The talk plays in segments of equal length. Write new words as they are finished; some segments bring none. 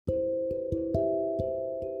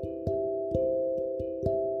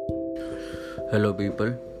Hello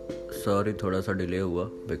people, sorry थोड़ा सा delay हुआ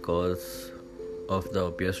because of the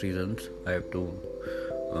obvious reasons. I have to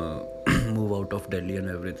move out of Delhi and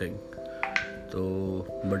everything. तो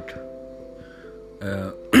but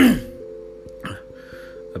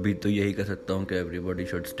अभी तो यही कह सकता हूँ कि everybody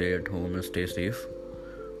should stay at home and stay safe.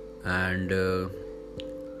 And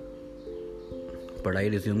पढ़ाई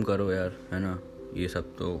रिज्यूम करो यार, है ना. ये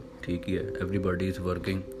सब तो ठीक ही है. एवरीबॉडी इज़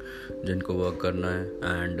वर्किंग, जिनको वर्क करना है.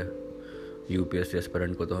 एंड यूपीएससी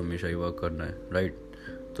एस्पिरेंट को तो हमेशा ही वर्क करना है, राइट.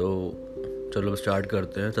 तो चलो स्टार्ट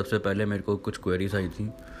करते हैं. सबसे पहले मेरे को कुछ क्वेरीज आई थी,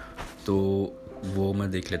 तो वो मैं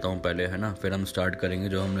देख लेता हूँ पहले, है ना. फिर हम स्टार्ट करेंगे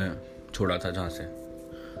जो हमने छोड़ा था जहाँ से.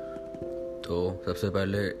 तो सबसे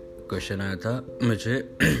पहले क्वेश्चन आया था मुझे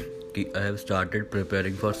कि I have started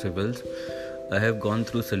preparing for civils. I have gone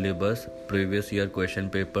through syllabus, previous year question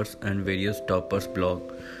papers and various toppers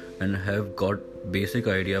blog and have got basic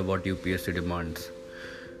idea what UPSC demands.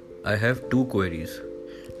 I have two queries.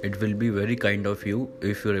 It will be very kind of you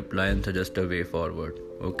if you reply and suggest a way forward.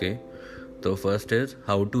 Okay. So first is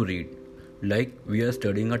how to read. Like we are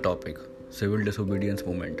studying a topic, civil disobedience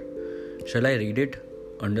movement. Shall I read it,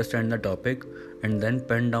 understand the topic and then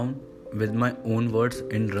pen down with my own words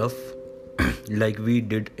in rough like we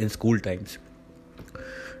did in school times,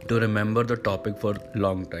 to remember the topic for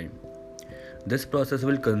long time? This process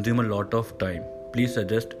will consume a lot of time. Please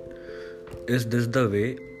suggest, is this the way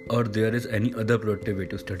or there is any other productive way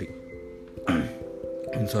to study?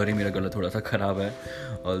 I'm sorry, मेरा गला थोड़ा सा ख़राब है,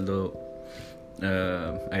 although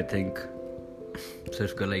I think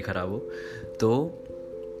सिर्फ गला ही ख़राब हो. तो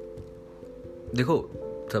देखो,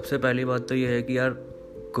 सबसे पहली बात तो ये है कि यार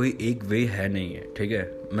कोई एक वे है नहीं है, ठीक है.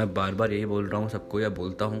 मैं बार बार यही बोल रहा हूँ सबको, या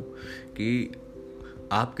बोलता हूँ कि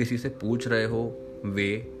आप किसी से पूछ रहे हो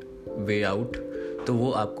वे आउट, तो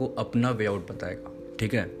वो आपको अपना वे आउट बताएगा,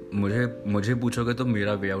 ठीक है. मुझे पूछोगे तो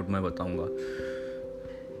मेरा वे आउट मैं बताऊंगा.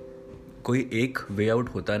 कोई एक वे आउट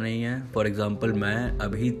होता नहीं है. फॉर एग्ज़ाम्पल, मैं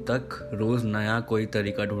अभी तक रोज़ नया कोई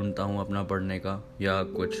तरीका ढूंढता हूँ अपना पढ़ने का या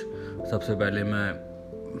कुछ. सबसे पहले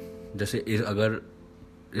मैं जैसे अगर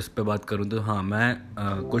इस पे बात करूँ तो हाँ,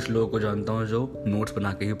 मैं कुछ लोगों को जानता हूँ जो नोट्स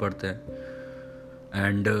बना के ही पढ़ते हैं.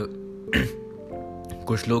 एंड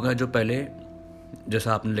कुछ लोग हैं जो पहले,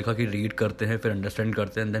 जैसा आपने लिखा कि रीड करते हैं, फिर अंडरस्टैंड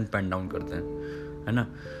करते हैं, देन पेन डाउन करते हैं, है ना.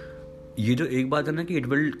 ये जो एक बात है ना कि it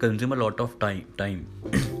will consume a lot of time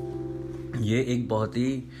ये एक बहुत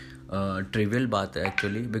ही ट्रिवियल बात है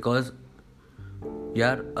एक्चुअली. बिकॉज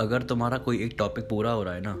यार अगर तुम्हारा कोई एक टॉपिक पूरा हो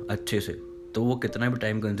रहा है ना अच्छे से, तो वो कितना भी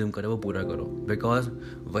टाइम कंज्यूम करे वो पूरा करो. बिकॉज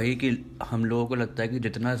वही कि हम लोगों को लगता है कि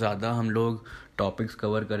जितना ज़्यादा हम लोग टॉपिक्स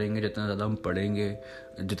कवर करेंगे, जितना ज़्यादा हम पढ़ेंगे,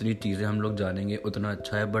 जितनी चीज़ें हम लोग जानेंगे उतना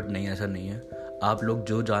अच्छा है. बट नहीं, ऐसा नहीं है. आप लोग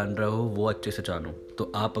जो जान रहे हो वो अच्छे से जानो.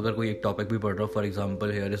 तो आप अगर कोई एक टॉपिक भी पढ़ रहे हो, for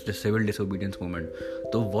example here is the civil disobedience movement,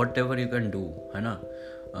 तो what ever you can do, है ना,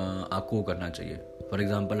 आपको वो करना चाहिए. फॉर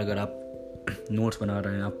एग्जांपल, अगर आप नोट्स बना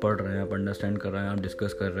रहे हैं, आप पढ़ रहे हैं, आप अंडरस्टैंड कर रहे हैं, आप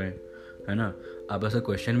डिस्कस कर रहे हैं, है ना, आप ऐसा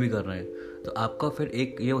क्वेश्चन भी कर रहे हैं, तो आपका फिर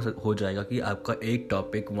एक ये हो जाएगा कि आपका एक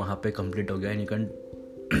टॉपिक वहाँ पे कंप्लीट हो गया. And you can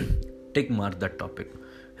tick mark that topic,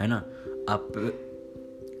 है ना. आप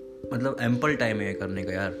मतलब एम्पल टाइम है ये करने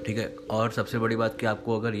का यार, ठीक है. और सबसे बड़ी बात कि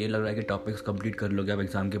आपको अगर ये लग रहा है कि टॉपिक्स कंप्लीट कर लोगे आप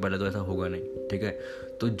एग्ज़ाम के पहले, तो ऐसा होगा नहीं, ठीक है.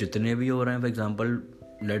 तो जितने भी हो रहे हैं, for example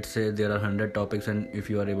let's say there are 100 topics and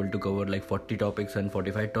if you are able to cover like 40 topics and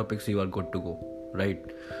 45 topics, you are good to go, right.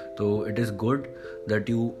 तो it is good that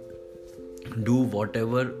you do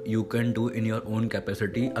whatever you can do in your own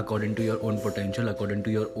capacity, according to your own potential, according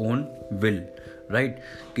to your own will, right.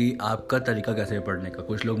 कि आपका तरीका कैसे है पढ़ने का.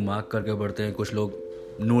 कुछ लोग मार्क करके पढ़ते हैं, कुछ लोग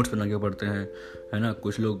नोट्स बना के पढ़ते हैं, है ना,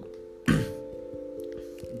 कुछ लोग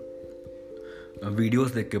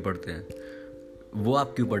वीडियोस देख के पढ़ते हैं. वो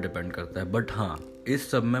आपके ऊपर डिपेंड करता है. बट हाँ, इस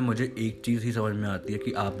सब में मुझे एक चीज़ ही समझ में आती है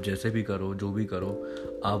कि आप जैसे भी करो, जो भी करो,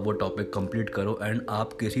 आप वो टॉपिक कंप्लीट करो. एंड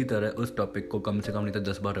आप किसी तरह उस टॉपिक को कम से कम नहीं तो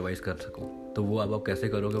 10 बार रिवाइज कर सको. तो वो आप कैसे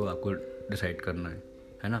करोगे वो आपको डिसाइड करना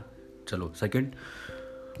है ना. चलो second,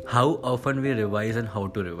 how often we revise and how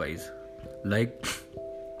to revise. Like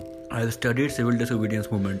I studied civil disobedience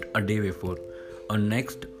movement a day before, और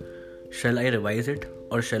next shall I revise it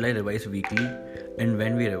or shall I revise weekly? And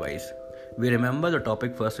when we revise, we remember the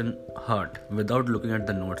topic first in heart without looking at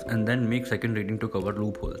the notes, and then make second reading to cover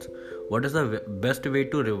loopholes. What is the best way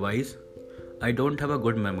to revise? I don't have a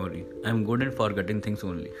good memory. I'm good in forgetting things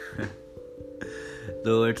only.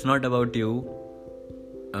 So it's not about you,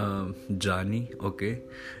 Jani, okay?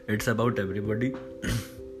 It's about everybody.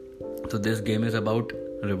 So this game is about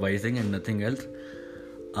revising and nothing else.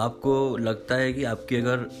 आपको लगता है कि आपकी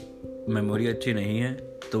अगर memory अच्छी नहीं है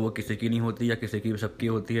तो वो किसी की नहीं होती या किसी की सबकी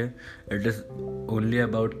होती है. इट इज़ ओनली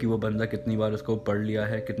अबाउट कि वो बंदा कितनी बार उसको पढ़ लिया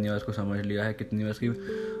है, कितनी बार उसको समझ लिया है, कितनी बार उसकी.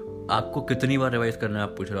 आपको कितनी बार रिवाइज़ करना है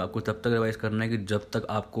आप पूछ रहे हो. आपको तब तक रिवाइज़ करना है कि जब तक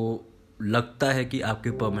आपको लगता है कि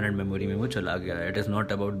आपके परमानेंट मेमोरी में वो चला गया है. इट इज़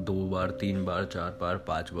नॉट अबाउट 2 बार, 3 बार, 4 बार,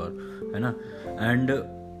 5 बार, है ना. एंड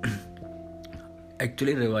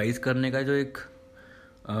एक्चुअली रिवाइज़ करने का जो एक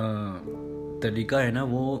तरीका है ना,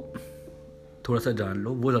 वो थोड़ा सा जान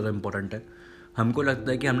लो, वो ज़्यादा इम्पोर्टेंट है. हमको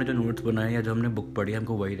लगता है कि हमने जो नोट्स बनाए या जो हमने बुक पढ़ी है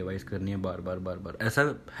हमको वही रिवाइज़ करनी है बार बार बार बार.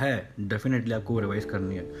 ऐसा है, डेफिनेटली आपको रिवाइज़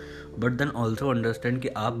करनी है. बट देन ऑल्सो अंडरस्टैंड कि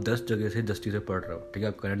आप 10 जगह से 10 चीज़ें पढ़ रहे हो. ठीक है,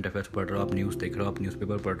 आप करंट अफेयर्स पढ़ रहे हो, आप न्यूज़ देख रहे हो, आप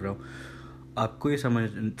न्यूज़पेपर पढ़ रहे हो. आपको ये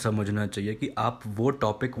समझना चाहिए कि आप वो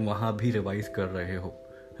टॉपिक वहाँ भी रिवाइज़ कर रहे हो,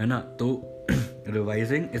 है ना. तो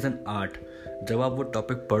रिवाइजिंग इज़ एन आर्ट. जब आप वो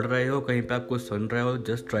टॉपिक पढ़ रहे हो, कहीं पे आपको सुन रहे हो,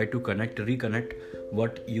 just try to reconnect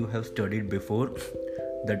what you have studied before.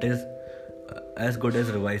 That is as good as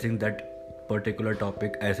revising that particular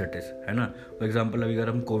topic as it is, है ना. फॉर एग्जाम्पल अभी अगर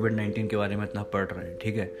हम कोविड-19 के बारे में इतना पढ़ रहे हैं,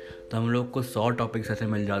 ठीक है, तो हम लोग को 100 टॉपिक्स ऐसे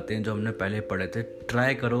मिल जाते हैं जो हमने पहले पढ़े थे.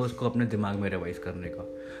 ट्राई करो उसको अपने दिमाग में रिवाइज करने का.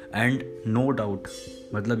 एंड नो डाउट,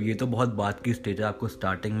 मतलब ये तो बहुत बात की स्टेज है. आपको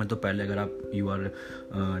स्टार्टिंग में तो पहले अगर आप you are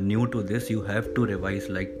new to this, you have to revise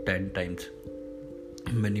like 10 times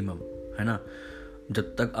minimum, है ना.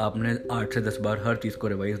 जब तक आपने 8 से 10 बार हर चीज़ को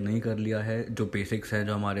रिवाइज़ नहीं कर लिया है, जो बेसिक्स हैं,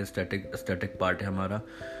 जो हमारे स्टैटिक पार्ट है हमारा,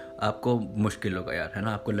 आपको मुश्किल होगा यार, है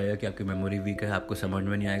ना. आपको लगेगा कि आपकी मेमोरी वीक है, आपको समझ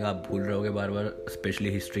में नहीं आएगा, आप भूल रहोगे बार बार. स्पेशली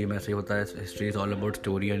हिस्ट्री में ऐसे होता है. History is all about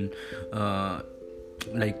story and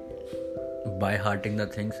like bye हार्टिंग the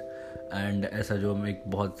things. And ऐसा जो हम एक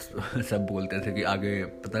बहुत सब बोलते थे कि आगे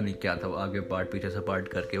पता नहीं क्या था, आगे पार्ट पीछे से पार्ट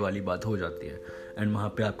करके वाली बात हो जाती है. एंड वहाँ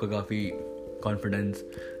पे आपका काफ़ी कॉन्फिडेंस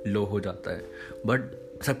लो हो जाता है. बट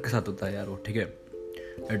सबके साथ होता है यार वो, ठीक है.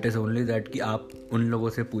 इट इज़ ओनली दैट कि आप उन लोगों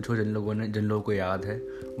से पूछो जिन लोगों को याद है.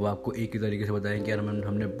 वो आपको एक ही तरीके से बताएं कि यार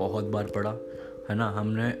हमने बहुत बार पढ़ा, है ना.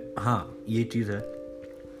 हमने, हाँ, ये चीज़ है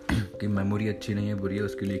कि मेमोरी अच्छी नहीं है, बुरी है.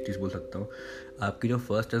 उसके लिए एक चीज़ बोल सकता हूँ, आपकी जो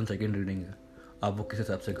फर्स्ट एंड सेकेंड रीडिंग है, आप वो किस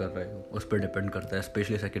हिसाब से कर रहे हो उस पर डिपेंड करता है.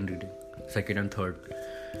 Specially second reading, second and third.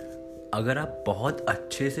 अगर आप बहुत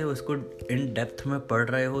अच्छे से उसको इन डेप्थ में पढ़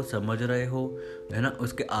रहे हो, समझ रहे हो, है ना,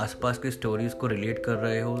 उसके आसपास के स्टोरीज़ को रिलेट कर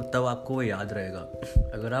रहे हो, तब आपको वो याद रहेगा.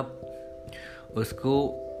 अगर आप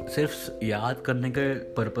उसको सिर्फ याद करने के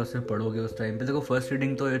पर्पज़ से पढ़ोगे उस टाइम पे, देखो फर्स्ट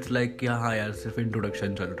रीडिंग तो इट्स लाइक कि हाँ यार सिर्फ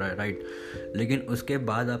इंट्रोडक्शन चल रहा है, राइट. लेकिन उसके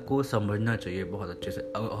बाद आपको समझना चाहिए बहुत अच्छे से.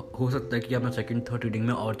 हो सकता है कि आपने सेकंड थर्ड रीडिंग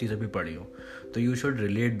में और चीज़ें भी पढ़ी हो, तो you should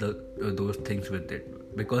relate those things with it.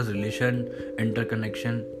 Because relation,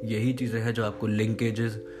 interconnection, यही चीज़ें हैं जो आपको,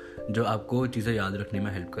 लिंकेजेस जो आपको चीज़ें याद रखने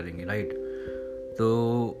में हेल्प करेंगी, राइट.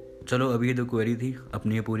 तो चलो, अभी ये 2 क्वेरी थी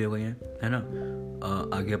अपनी, ये पूरी हो गई हैं, है ना.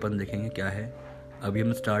 आगे अपन देखेंगे क्या है. अभी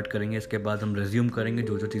हम स्टार्ट करेंगे, इसके बाद हम रिज्यूम करेंगे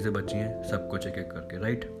जो जो चीज़ें बची हैं सब कुछ एक एक करके,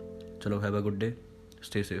 राइट. चलो, have a good day,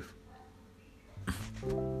 stay safe.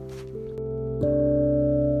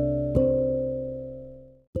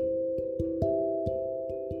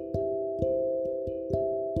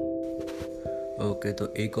 Okay,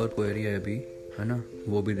 तो एक और क्वेरी है अभी, है ना,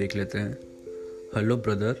 वो भी देख लेते हैं. Hello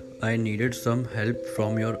brother, I needed some help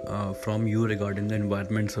from you regarding the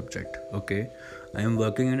environment subject. Okay, I am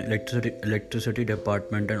working in electricity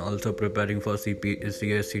department and also preparing for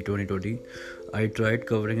CSC 2020. I tried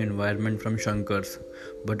covering environment from Shankars,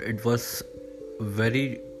 but it was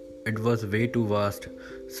way too vast.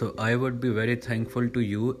 So I would be very thankful to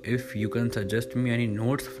you if you can suggest me any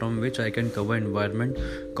notes from which I can cover environment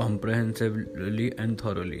comprehensively and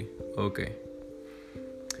thoroughly. Okay.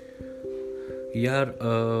 यार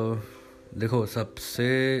देखो, सबसे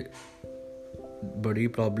बड़ी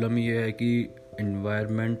problem ये है कि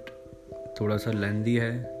environment थोड़ा सा लेंदी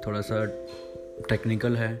है, थोड़ा सा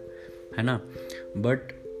टेक्निकल है ना. But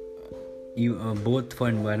both for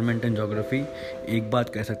environment and geography एक बात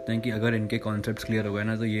कह सकते हैं कि अगर इनके कॉन्सेप्ट्स क्लियर हो गए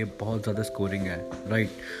ना, तो ये बहुत ज़्यादा स्कोरिंग है, राइट.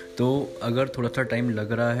 तो अगर थोड़ा सा टाइम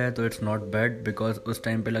लग रहा है तो इट्स नॉट बैड, बिकॉज उस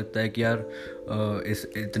टाइम पे लगता है कि यार इस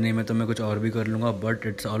इतने में तो मैं कुछ और भी कर लूँगा. बट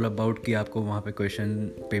इट्स ऑल अबाउट कि आपको वहाँ पे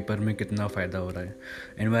क्वेश्चन पेपर में कितना फ़ायदा हो रहा है.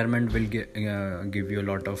 Environment will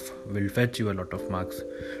fetch you a lot of marks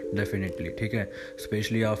definitely, ठीक है.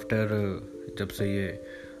 स्पेशली आफ्टर जब से ये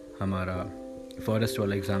हमारा फॉरेस्ट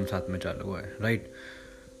वाला एग्ज़ाम साथ में चालू हुआ है, राइट.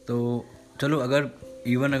 तो चलो,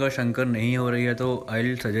 अगर शंकर नहीं हो रही है तो I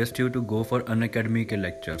will suggest you to go for Unacademy के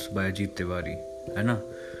लेक्चर्स बाय अजीत तिवारी, है ना.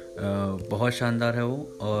 बहुत शानदार है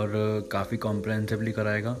वो और काफ़ी कॉम्प्रहेंसिवली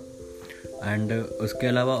कराएगा. एंड उसके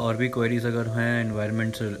अलावा और भी क्वेरीज अगर हैं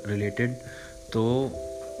एनवायरनमेंट से रिलेटेड तो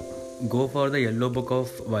go for the yellow book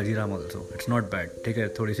of Vajiram also. It's not bad, ठीक है.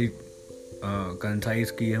 थोड़ी सी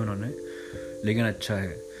कंसाइज की है उन्होंने, लेकिन अच्छा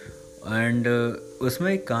है। एंड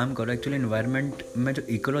उसमें एक काम करो, एक्चुअली इन्वायरमेंट में जो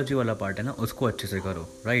इकोलॉजी वाला पार्ट है ना उसको अच्छे से करो,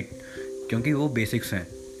 राइट, क्योंकि वो बेसिक्स हैं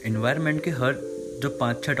इन्वायरमेंट के। हर जो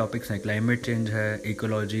 5-6 टॉपिक्स हैं, क्लाइमेट चेंज है,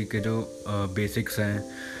 इकोलॉजी के जो बेसिक्स हैं,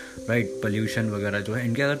 राइट, पोल्यूशन वगैरह जो है,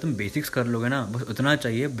 इनके अगर तुम बेसिक्स कर लोगे ना, बस उतना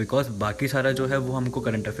चाहिए, बिकॉज बाकी सारा जो है वो हमको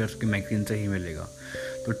करंट अफेयर्स की मैगजीन से ही मिलेगा।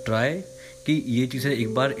 तो ट्राई कि ये चीज़ें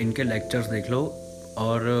एक बार इनके लेक्चर्स देख लो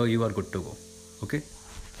और you are good to go. Okay,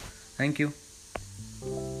 thank you.